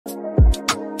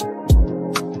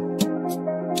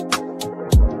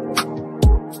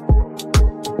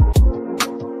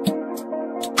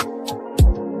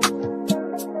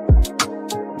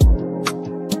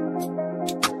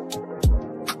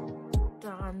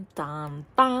Dun,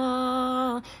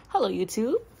 dun. Hello,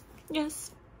 YouTube.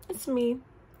 Yes, it's me,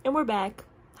 and we're back.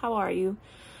 How are you?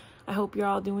 I hope you're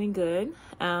all doing good.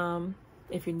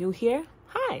 If you're new here,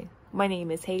 hi. My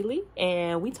name is Haley,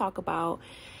 and we talk about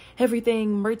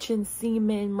everything merchant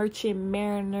seaman, merchant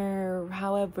mariner,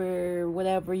 however,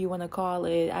 whatever you want to call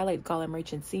it. I like to call it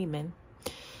merchant seaman.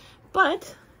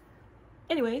 But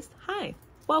anyways, hi,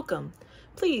 welcome.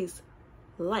 Please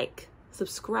like,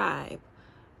 subscribe,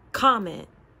 comment.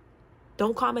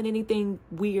 Don't comment anything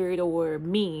weird or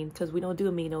mean, because we don't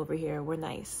do mean over here. We're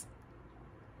nice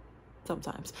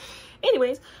sometimes.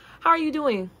 Anyways, how are you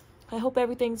doing? I hope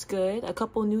everything's good. A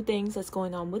couple new things that's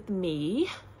going on with me.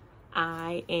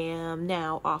 I am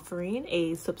now offering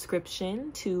a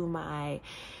subscription to my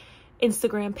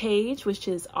Instagram page, which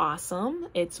is awesome.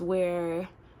 It's where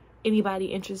anybody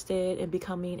interested in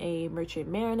becoming a merchant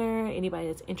mariner, anybody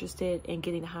that's interested in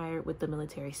getting hired with the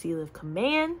Military Seal of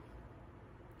Command,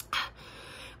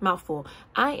 mouthful,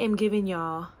 I am giving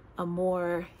y'all a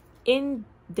more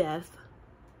in-depth,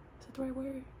 is that the right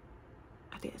word?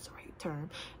 I think that's the right term.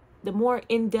 The more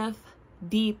in-depth,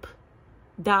 deep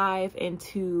dive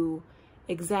into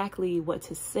exactly what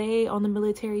to say on the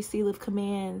Military Seal of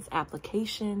Command's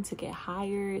application to get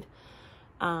hired.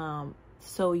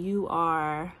 So you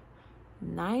are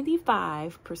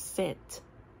 95%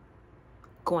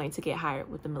 going to get hired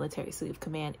with the Military Seal of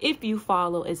Command if you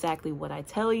follow exactly what I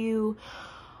tell you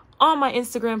on my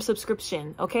Instagram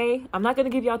subscription, okay? I'm not going to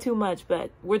give y'all too much,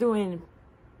 but we're doing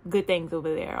good things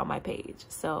over there on my page.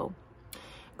 So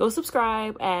go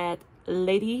subscribe at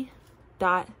lady.trill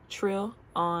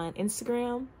on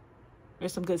Instagram.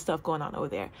 There's some good stuff going on over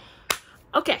there.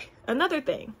 Okay, another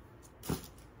thing.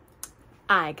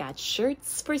 I got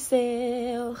shirts for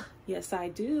sale. Yes, I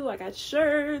do. I got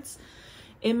shirts.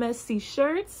 MSC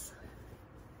shirts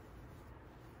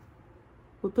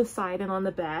with Poseidon on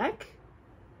the back.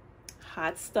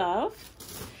 Hot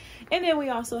stuff. And then we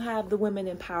also have the Women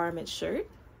Empowerment shirt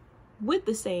with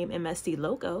the same MSC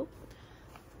logo.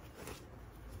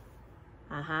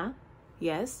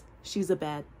 Yes, she's a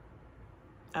bad.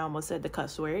 I almost said the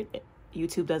cuss word.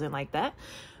 YouTube doesn't like that.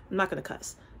 I'm not going to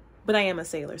cuss. But I am a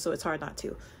sailor, so it's hard not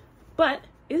to. But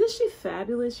isn't she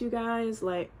fabulous, you guys?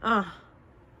 Like,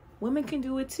 women can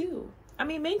do it too. I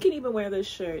mean, men can even wear this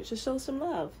shirt. Just show some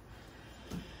love.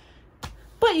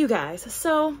 But you guys,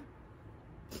 so,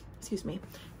 excuse me.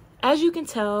 As you can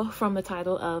tell from the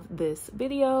title of this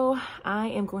video, I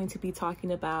am going to be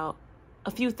talking about a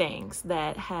few things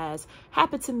that has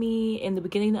happened to me in the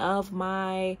beginning of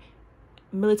my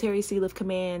Military Seal of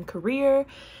Command career.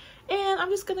 And I'm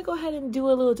just going to go ahead and do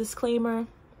a little disclaimer.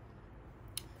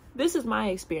 This is my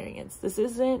experience. This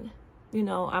isn't, you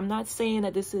know, I'm not saying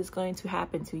that this is going to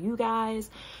happen to you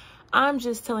guys. I'm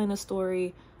just telling a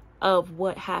story of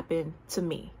what happened to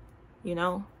me, you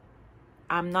know.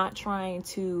 I'm not trying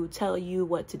to tell you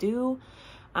what to do.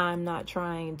 I'm not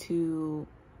trying to,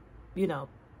 you know,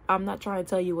 I'm not trying to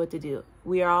tell you what to do.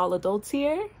 We are all adults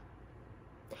here,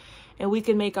 and we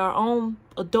can make our own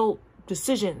adult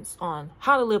decisions on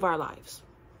how to live our lives.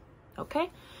 Okay?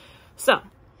 So,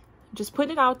 just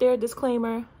putting it out there,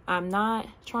 disclaimer, I'm not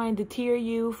trying to deter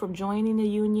you from joining the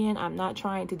union. I'm not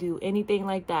trying to do anything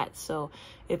like that. So,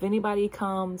 if anybody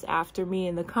comes after me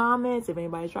in the comments, if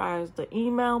anybody tries to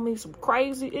email me some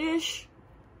crazy-ish,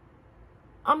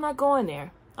 I'm not going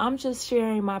there. I'm just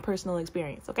sharing my personal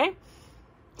experience, okay?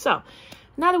 So,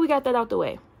 now that we got that out the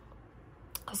way,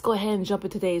 let's go ahead and jump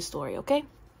into today's story, okay?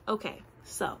 Okay,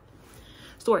 so,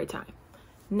 story time.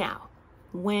 Now,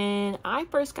 when I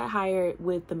first got hired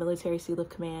with the Military Seal of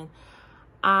Command,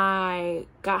 I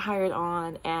got hired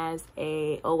on as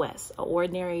a OS, an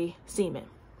ordinary seaman.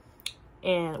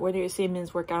 And ordinary seamen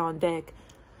work out on deck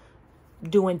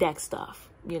doing deck stuff,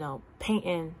 you know,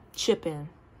 painting, chipping,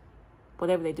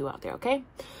 whatever they do out there, okay?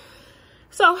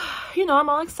 So, you know, I'm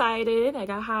all excited. I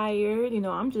got hired. You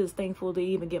know, I'm just thankful to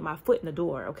even get my foot in the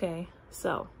door, okay?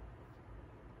 So,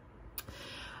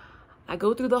 I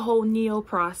go through the whole NEO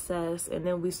process, and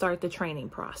then we start the training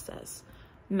process.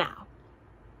 Now,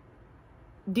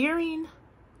 during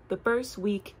the first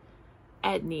week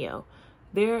at NEO,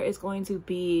 there is going to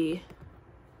be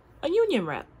a union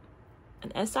rep,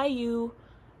 an SIU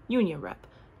union rep.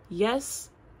 Yes,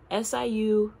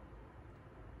 SIU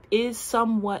is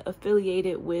somewhat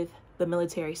affiliated with the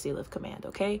Military Seal of Command,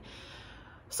 okay?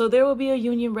 So there will be a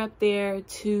union rep there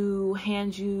to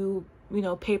hand you, you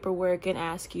know, paperwork and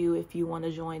ask you if you want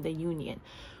to join the union,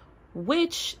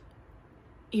 which,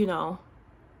 you know,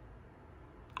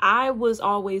 I was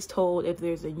always told if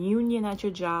there's a union at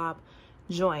your job,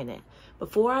 join it.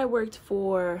 Before I worked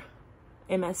for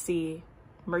MSC,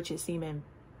 Merchant Seaman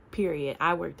period,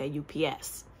 I worked at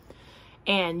UPS.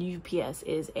 And UPS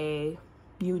is a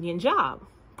union job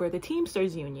for the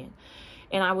Teamsters union.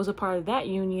 And I was a part of that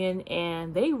union,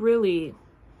 and they really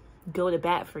go to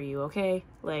bat for you, okay?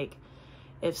 Like,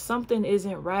 if something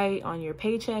isn't right on your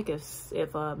paycheck,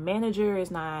 if a manager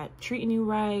is not treating you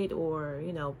right, or,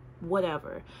 you know,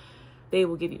 whatever, they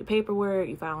will give you the paperwork,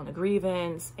 you file a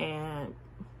grievance, and,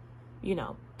 you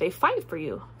know, they fight for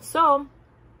you. So,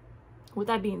 with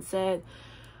that being said,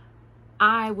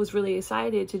 I was really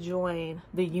excited to join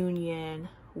the union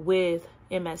with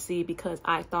MSC because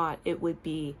I thought it would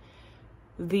be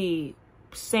the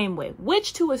same way,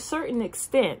 which to a certain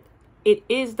extent, it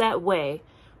is that way.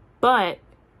 But,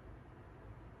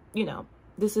 you know,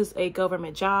 this is a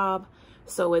government job,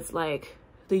 so it's like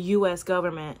the U.S.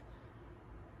 government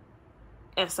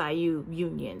SIU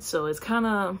union. So it's kind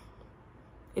of,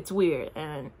 it's weird.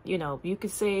 And, you know, you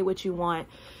could say what you want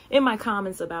in my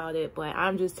comments about it, but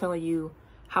I'm just telling you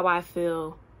how I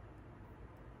feel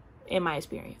in my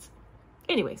experience.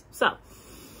 Anyways, so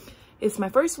it's my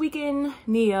first week in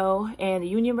Neo, and the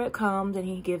union rep comes and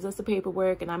he gives us the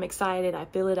paperwork, and I'm excited. I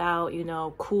fill it out, you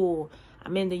know, cool.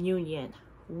 I'm in the union.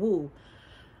 Woo.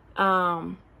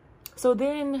 So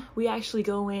then we actually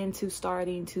go into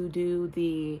starting to do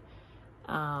the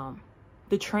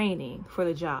training for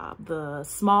the job. The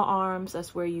small arms,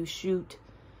 that's where you shoot,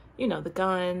 you know, the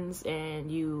guns,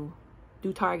 and you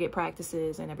do target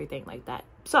practices and everything like that.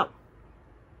 So,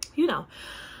 you know,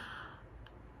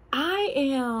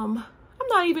 I'm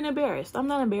not even embarrassed. I'm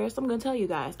not embarrassed. I'm going to tell you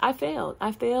guys. I failed.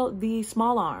 I failed the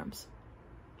small arms.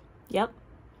 Yep.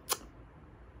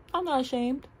 I'm not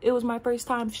ashamed. It was my first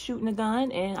time shooting a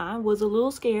gun, and I was a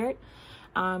little scared.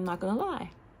 I'm not going to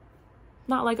lie.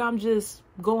 Not like I'm just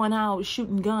going out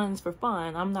shooting guns for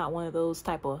fun. I'm not one of those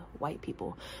type of white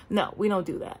people. No, we don't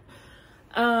do that.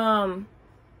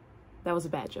 That was a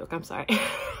bad joke. I'm sorry.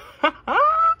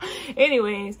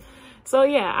 Anyways, so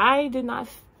yeah, I did not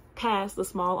pass the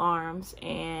small arms,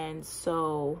 and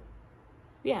so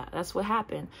yeah, that's what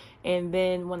happened. And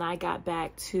then when I got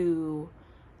back to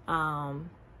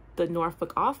the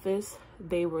Norfolk office,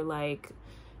 they were like,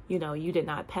 you know, you did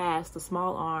not pass the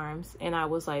small arms. And I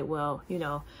was like, well, you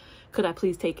know, could I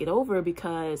please take it over?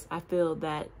 Because I feel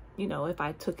that, you know, if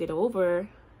I took it over,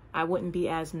 I wouldn't be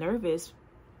as nervous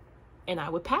and I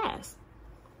would pass.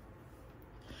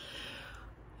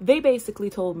 They basically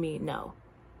told me no.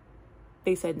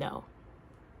 They said no.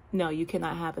 No, you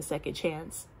cannot have a second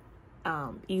chance.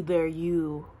 Either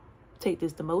you take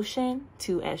this demotion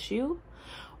to SU,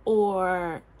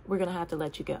 or we're going to have to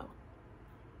let you go.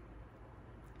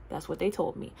 That's what they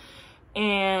told me.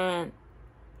 And,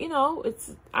 you know,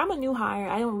 I'm a new hire.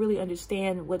 I don't really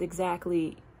understand what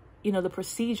exactly, you know, the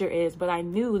procedure is, but I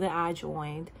knew that I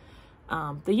joined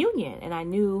the union, and I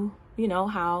knew, you know,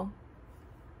 how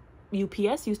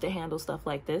UPS used to handle stuff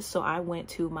like this. So I went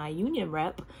to my union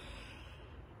rep,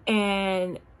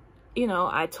 and, you know,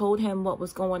 I told him what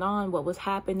was going on, what was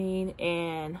happening.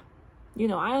 And, you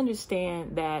know, I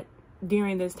understand that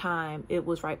during this time, it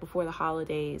was right before the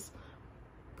holidays.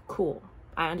 Cool.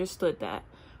 I understood that.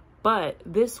 But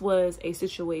this was a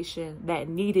situation that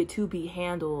needed to be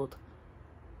handled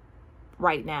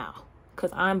right now,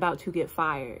 because I'm about to get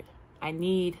fired. I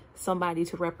need somebody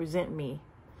to represent me.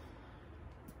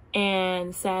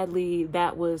 And sadly,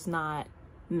 that was not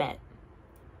met.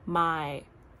 My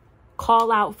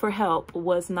call out for help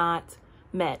was not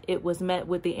met. It was met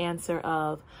with the answer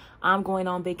of, I'm going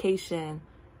on vacation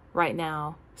right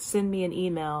now. Send me an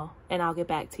email and I'll get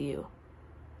back to you.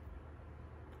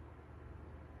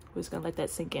 We're just going to let that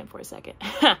sink in for a second.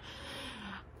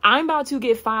 I'm about to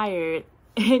get fired,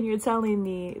 and you're telling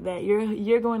me that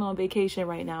you're going on vacation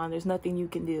right now and there's nothing you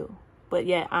can do. But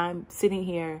yet I'm sitting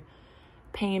here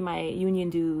paying my union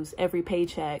dues every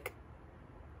paycheck,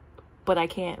 but I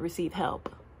can't receive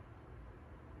help.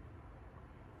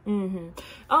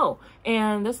 Oh,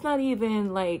 and that's not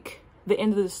even like the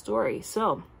end of the story.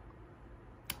 So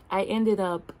I ended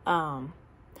up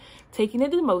taking a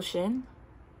demotion,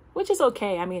 which is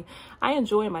okay. I mean, I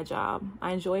enjoy my job.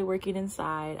 I enjoy working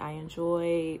inside. I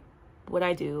enjoy what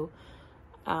I do.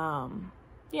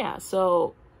 Yeah,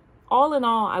 so all in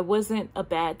all, I wasn't a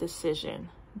bad decision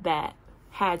that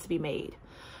had to be made.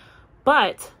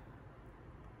 But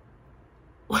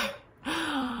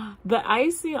the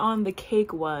icing on the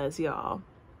cake was, y'all,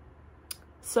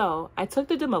 so I took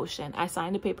the demotion. I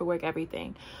signed the paperwork,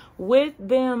 everything. With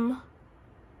them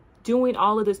doing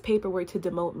all of this paperwork to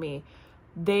demote me,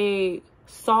 they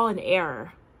saw an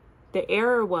error. The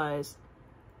error was,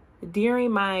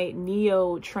 during my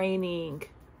Neo training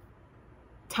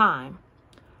time,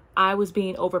 I was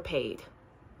being overpaid.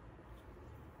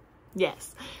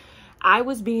 Yes, I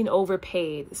was being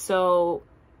overpaid. So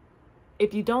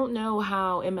if you don't know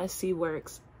how MSC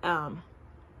works,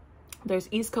 there's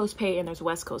East Coast pay and there's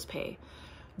West Coast pay.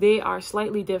 They are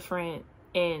slightly different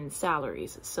in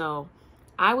salaries. So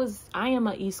I am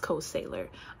an East Coast sailor.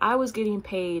 I was getting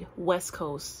paid West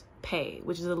Coast pay,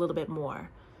 which is a little bit more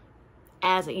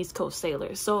as an East Coast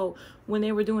sailor. So when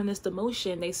they were doing this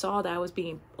demotion, they saw that I was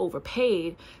being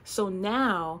overpaid. So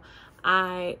now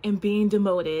I am being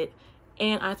demoted,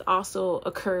 and I've also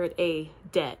incurred a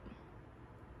debt.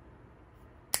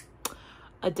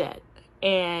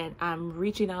 And I'm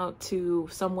reaching out to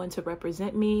someone to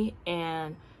represent me,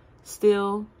 and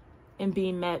still am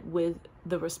being met with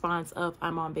the response of,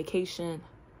 I'm on vacation,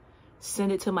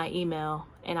 send it to my email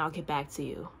and I'll get back to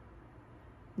you.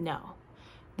 No,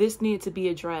 this needed to be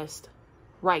addressed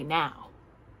right now.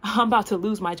 I'm about to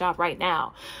lose my job right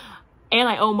now, and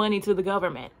I owe money to the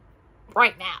government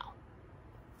right now.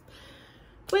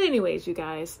 But anyways, you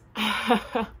guys,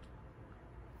 I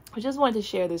just wanted to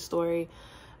share this story.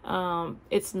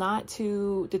 It's not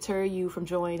to deter you from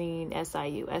joining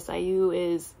SIU. SIU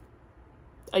is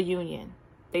a union.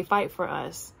 They fight for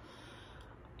us.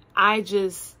 I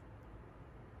just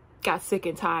got sick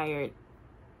and tired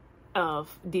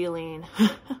of dealing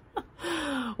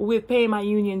with paying my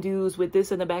union dues with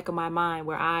this in the back of my mind,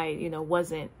 where I,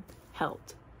 wasn't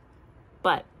helped.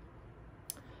 But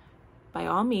by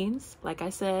all means, like I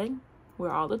said,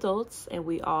 we're all adults and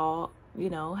we all,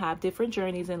 have different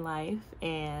journeys in life,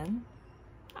 and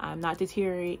I'm not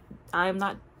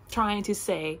trying to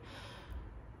say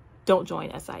don't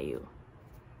join SIU.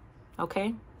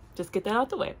 Okay? Just get that out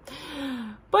the way.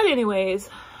 But anyways,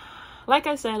 like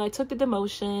I said, I took the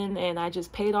demotion and I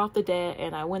just paid off the debt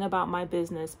and I went about my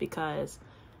business because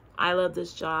I love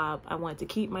this job. I wanted to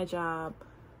keep my job,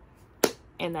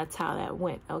 and that's how that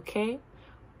went. Okay?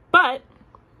 But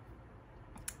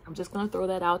I'm just going to throw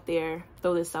this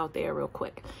out there real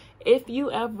quick. If you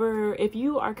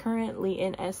are currently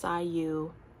in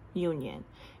SIU union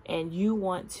and you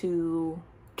want to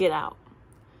get out,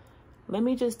 let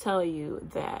me just tell you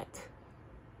that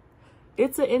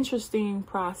it's an interesting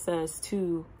process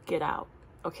to get out.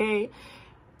 Okay?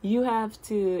 You have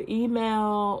to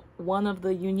email one of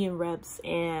the union reps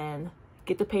and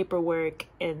get the paperwork,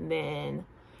 and then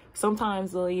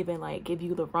sometimes they'll even give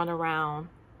you the runaround,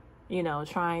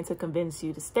 trying to convince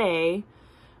you to stay.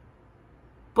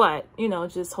 But,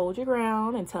 just hold your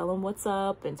ground and tell them what's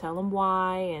up and tell them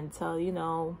why, and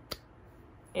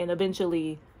and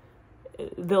eventually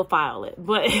they'll file it.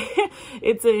 But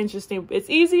it's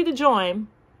easy to join,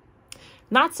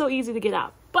 not so easy to get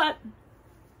out, but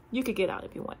you could get out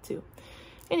if you want to.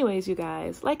 Anyways, you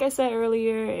guys, like I said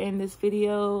earlier in this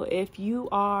video, if you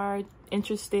are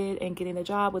interested in getting a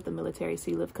job with the Military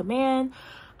Sea Lift Command,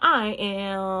 I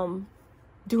am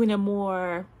doing a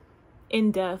more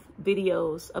in-depth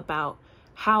videos about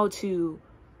how to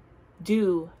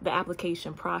do the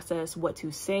application process, what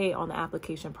to say on the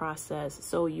application process,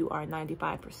 so you are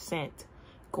 95%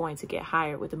 going to get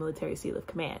hired with the Military Sea Lift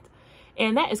Command.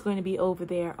 And that is going to be over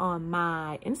there on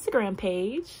my Instagram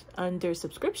page under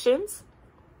subscriptions.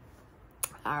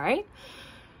 All right.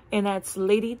 And that's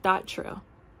lady.trill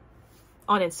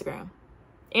on Instagram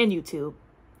and YouTube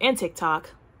and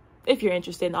TikTok. If you're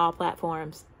interested in all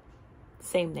platforms,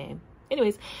 same name.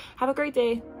 Anyways, have a great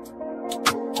day.